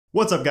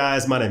What's up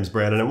guys, my name's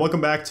Brandon and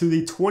welcome back to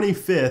the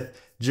 25th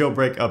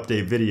Jailbreak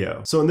update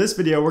video. So in this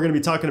video, we're going to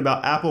be talking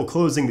about Apple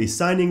closing the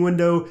signing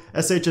window,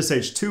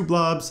 SSH2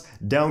 blobs,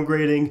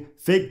 downgrading,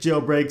 fake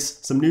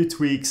jailbreaks, some new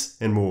tweaks,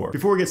 and more.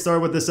 Before we get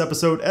started with this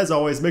episode, as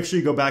always, make sure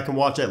you go back and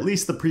watch at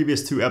least the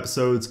previous 2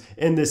 episodes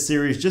in this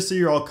series just so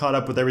you're all caught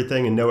up with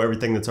everything and know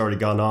everything that's already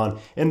gone on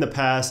in the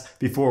past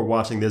before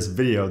watching this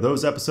video.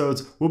 Those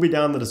episodes will be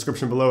down in the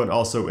description below and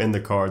also in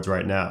the cards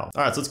right now.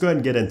 Alright, so let's go ahead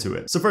and get into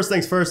it. So first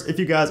things first, if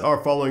you guys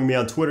are following me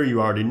on Twitter,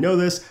 you already know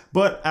this,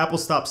 but Apple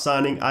stopped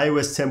signing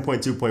iOS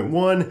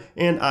 10.2.1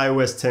 and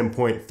iOS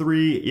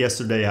 10.3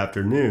 yesterday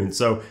afternoon.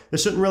 So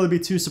this shouldn't really be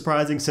too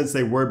surprising since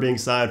they were being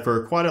signed for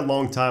quite a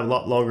long time, a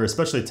lot longer,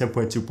 especially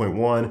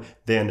 10.2.1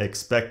 than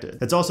expected.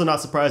 It's also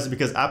not surprising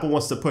because Apple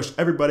wants to push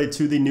everybody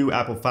to the new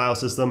Apple file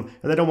system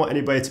and they don't want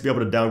anybody to be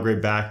able to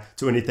downgrade back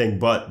to anything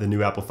but the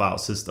new Apple file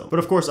system. But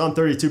of course on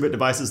 32-bit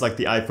devices like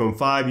the iPhone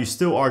 5, you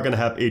still are going to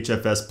have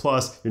HFS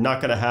Plus. You're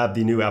not going to have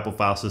the new Apple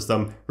file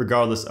system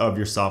regardless of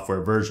your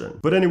software version.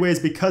 But anyways,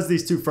 because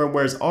these 2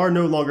 firmwares are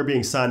no longer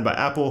being signed by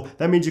Apple,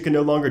 that means you can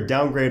no longer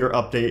downgrade or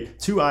update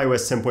to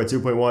iOS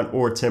 10.2.1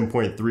 or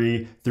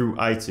 10.3 through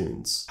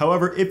iTunes.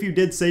 However, if you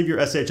did save your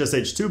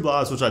SSH2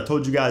 blobs, which I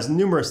told you guys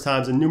numerous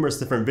times in numerous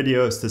different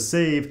videos to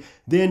save,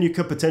 then you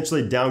could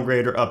potentially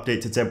downgrade or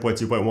update to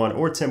 10.2.1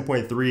 or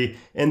 10.3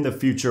 in the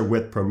future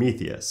with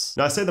Prometheus.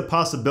 Now I say the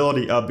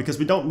possibility of because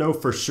we don't know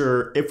for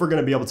sure if we're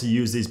going to be able to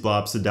use these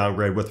blobs to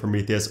downgrade with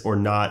Prometheus or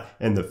not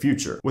in the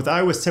future. With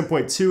iOS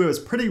 10.2, it was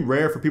pretty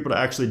rare for people to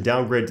actually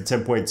downgrade to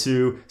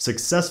 10.2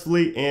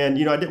 successfully, and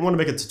I didn't want to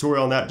make a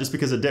tutorial on that just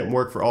because it didn't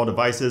work for all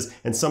devices,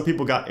 and some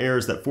people got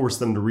errors that forced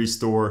them to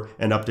restore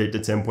and update to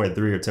 10.3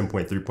 or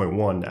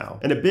 10.3.1 now.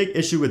 And a big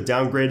issue with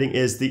downgrading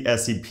is the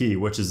SEP,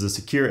 which is the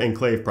Secure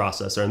Enclave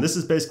processor. And this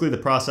is basically the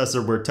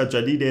processor where Touch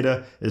ID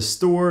data is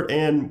stored,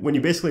 and when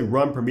you basically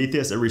run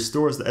Prometheus, it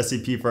restores the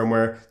SEP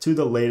firmware to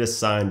the latest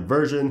signed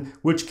version,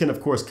 which can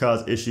of course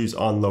cause issues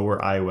on lower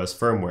iOS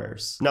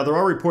firmwares. Now there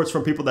are reports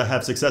from people that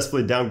have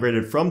successfully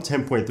downgraded from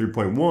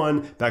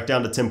 10.3.1 back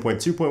down to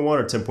 10.2.1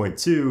 or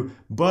 10.2,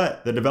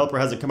 but the developer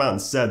hasn't come out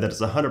and said that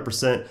it's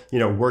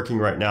 100% working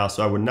right now.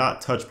 So I would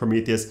not touch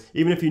Prometheus,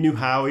 even if you knew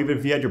how, even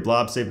if you had your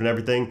blob saved and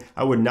everything.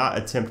 I would not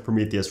attempt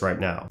Prometheus right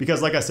now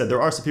because, like I said,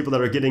 there are some people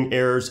that are getting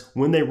errors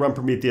when they run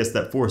Prometheus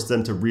that force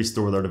them to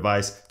restore their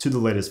device to the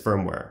latest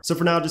firmware. So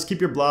for now, just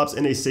keep your blobs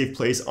in a safe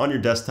place on your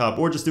desktop,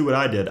 or just do what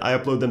I did. I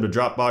upload them to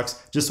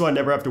Dropbox just so I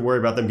never have to worry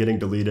about them getting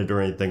deleted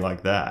or anything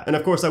like that. And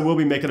of course, I will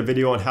be making a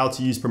video on how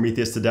to use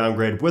Prometheus to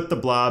downgrade with the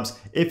blobs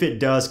if it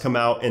does come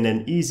out in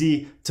an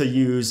easy to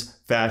use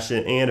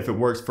fashion, and if it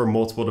works for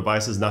multiple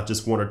devices, not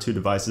just 1 or 2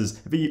 devices.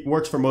 If it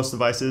works for most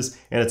devices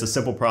and it's a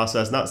simple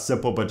process, not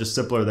simple, but just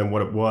simpler than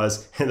what it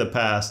was in the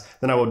past,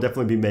 then I will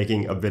definitely be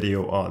making a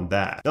video on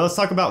that. Now let's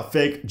talk about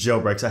fake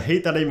jailbreaks. I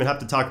hate that I even have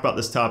to talk about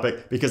this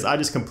topic because I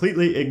just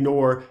completely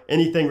ignore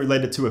anything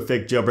related to a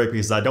fake jailbreak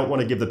because I don't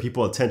want to give the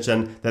people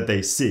attention that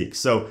they seek.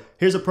 So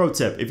here's a pro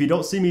tip. If you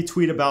don't see me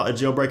tweet about a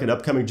jailbreak, an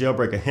upcoming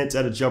jailbreak, a hint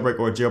at a jailbreak,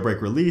 or a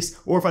jailbreak release,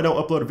 or if I don't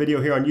upload a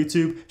video here on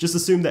YouTube, just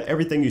assume that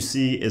everything you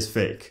see is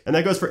fake. And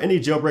that goes for any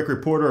jailbreak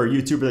reporter or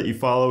YouTuber that you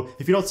follow.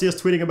 If you don't see us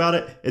tweeting about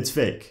it, it's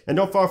fake. And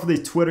don't fall for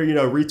these Twitter,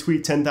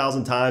 retweet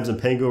 10,000 times and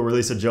Pango will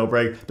release a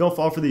jailbreak. Don't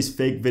fall for these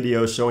fake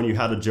videos showing you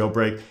how to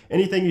jailbreak.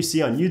 Anything you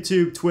see on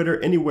YouTube, Twitter,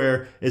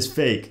 anywhere is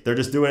fake. They're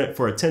just doing it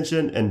for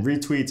attention and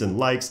retweets and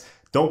likes.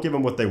 Don't give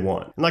them what they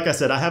want. And like I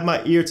said, I have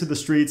my ear to the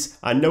streets.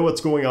 I know what's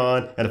going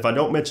on. And if I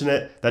don't mention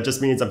it, that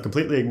just means I'm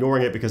completely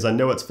ignoring it because I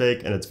know it's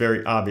fake and it's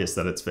very obvious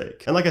that it's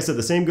fake. And like I said,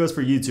 the same goes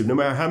for YouTube. No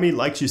matter how many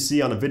likes you see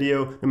on a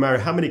video, no matter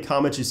how many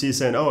comments you see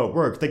saying, oh, it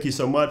worked, thank you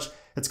so much.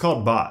 It's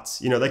called bots.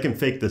 They can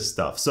fake this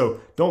stuff. So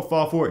don't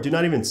fall for it. Do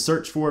not even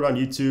search for it on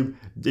YouTube.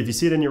 If you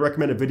see it in your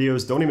recommended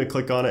videos, don't even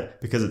click on it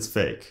because it's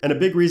fake. And a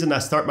big reason I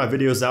start my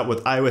videos out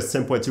with iOS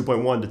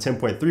 10.2.1 to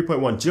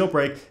 10.3.1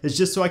 jailbreak is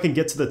just so I can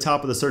get to the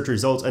top of the search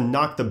results and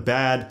knock the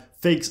bad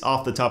fakes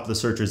off the top of the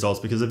search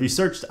results, because if you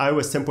searched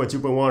iOS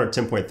 10.2.1 or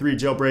 10.3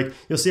 jailbreak,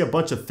 you'll see a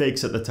bunch of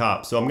fakes at the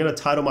top. So I'm going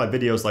to title my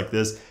videos like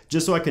this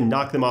just so I can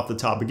knock them off the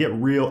top and get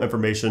real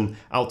information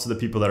out to the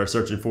people that are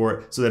searching for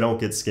it so they don't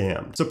get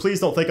scammed. So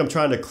please don't think I'm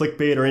trying to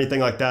clickbait or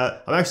anything like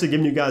that. I'm actually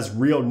giving you guys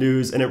real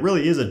news, and it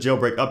really is a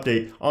jailbreak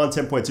update on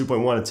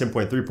 10.2.1 and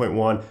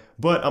 10.3.1.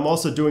 But I'm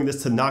also doing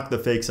this to knock the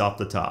fakes off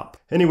the top.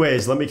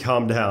 Anyways, let me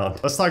calm down.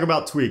 Let's talk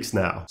about tweaks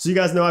now. So you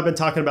guys know I've been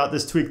talking about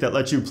this tweak that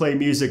lets you play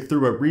music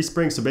through a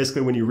respring. So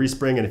basically when you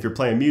respring, and if you're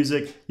playing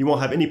music, you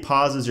won't have any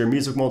pauses, your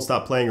music won't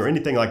stop playing or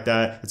anything like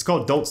that. It's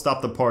called Don't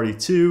Stop the Party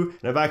 2,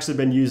 and I've actually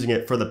been using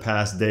it for the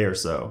past day or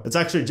so. It's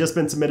actually just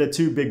been submitted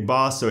to Big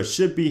Boss, so it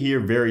should be here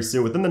very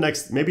soon, within the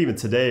next, maybe even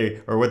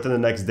today, or within the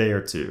next day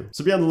or 2.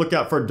 So be on the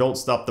lookout for Don't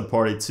Stop the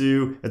Party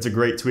 2. It's a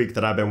great tweak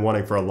that I've been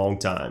wanting for a long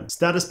time.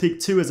 StatusPeek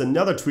 2 is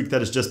another tweak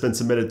that has just been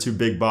submitted to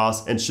Big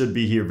Boss and should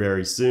be here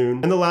very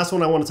soon. And the last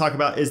one I want to talk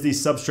about is the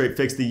Substrate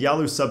Fix, the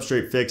Yalu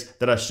Substrate Fix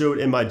that I showed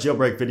in my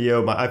jailbreak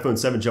video, my iPhone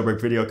 7 jailbreak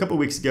video a couple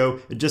weeks ago.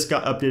 It just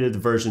got updated to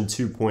version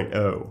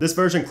 2.0. This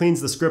version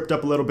cleans the script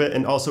up a little bit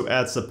and also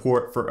adds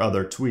support for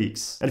other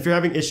tweaks. And if you're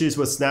having issues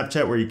with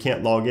Snapchat where you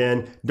can't log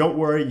in, don't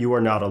worry, you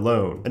are not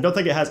alone. And don't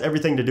think it has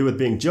everything to do with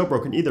being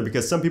jailbroken either,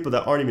 because some people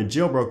that aren't even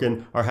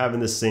jailbroken are having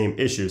the same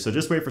issue. So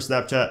just wait for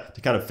Snapchat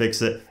to kind of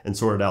fix it and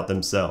sort it out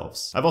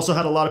themselves. I've also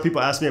had a lot of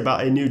people ask me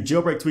about a new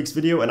Jailbreak Tweaks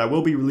video, and I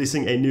will be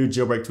releasing a new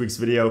Jailbreak Tweaks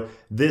video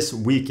this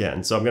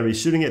weekend. So I'm going to be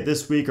shooting it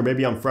this week or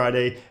maybe on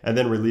Friday and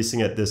then releasing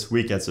it this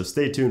weekend. So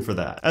stay tuned for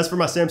that. As for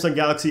my Samsung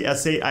Galaxy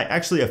S8, I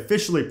actually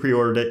officially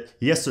pre-ordered it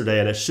yesterday,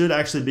 and it should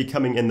actually be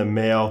coming in the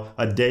mail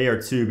a day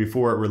or two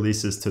before it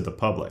releases to the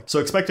public. So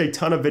expect a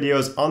ton of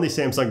videos on the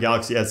Samsung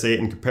Galaxy S8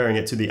 and comparing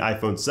it to the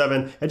iPhone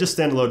 7, and just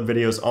standalone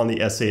videos on the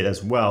S8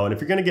 as well. And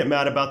if you're going to get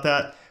mad about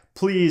that,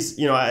 please,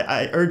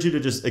 I urge you to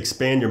just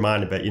expand your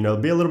mind a bit,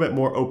 be a little bit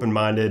more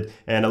open-minded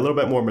and a little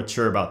bit more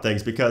mature about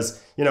things,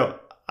 because,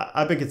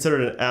 I've been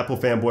considered an Apple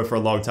fanboy for a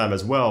long time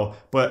as well,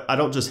 but I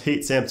don't just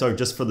hate Samsung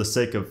just for the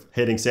sake of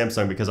hating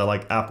Samsung because I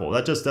like Apple.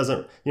 That just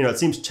doesn't, it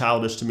seems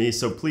childish to me.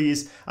 So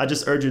please, I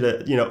just urge you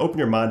to, open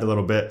your mind a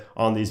little bit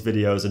on these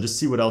videos and just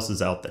see what else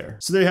is out there.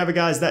 So there you have it,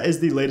 guys. That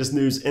is the latest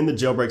news in the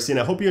jailbreak scene.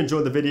 I hope you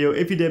enjoyed the video.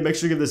 If you did, make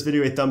sure to give this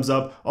video a thumbs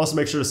up. Also,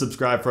 make sure to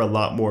subscribe for a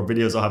lot more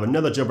videos. I'll have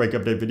another jailbreak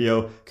update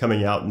video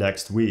coming out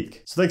next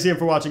week. So thanks again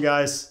for watching,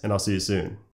 guys, and I'll see you soon.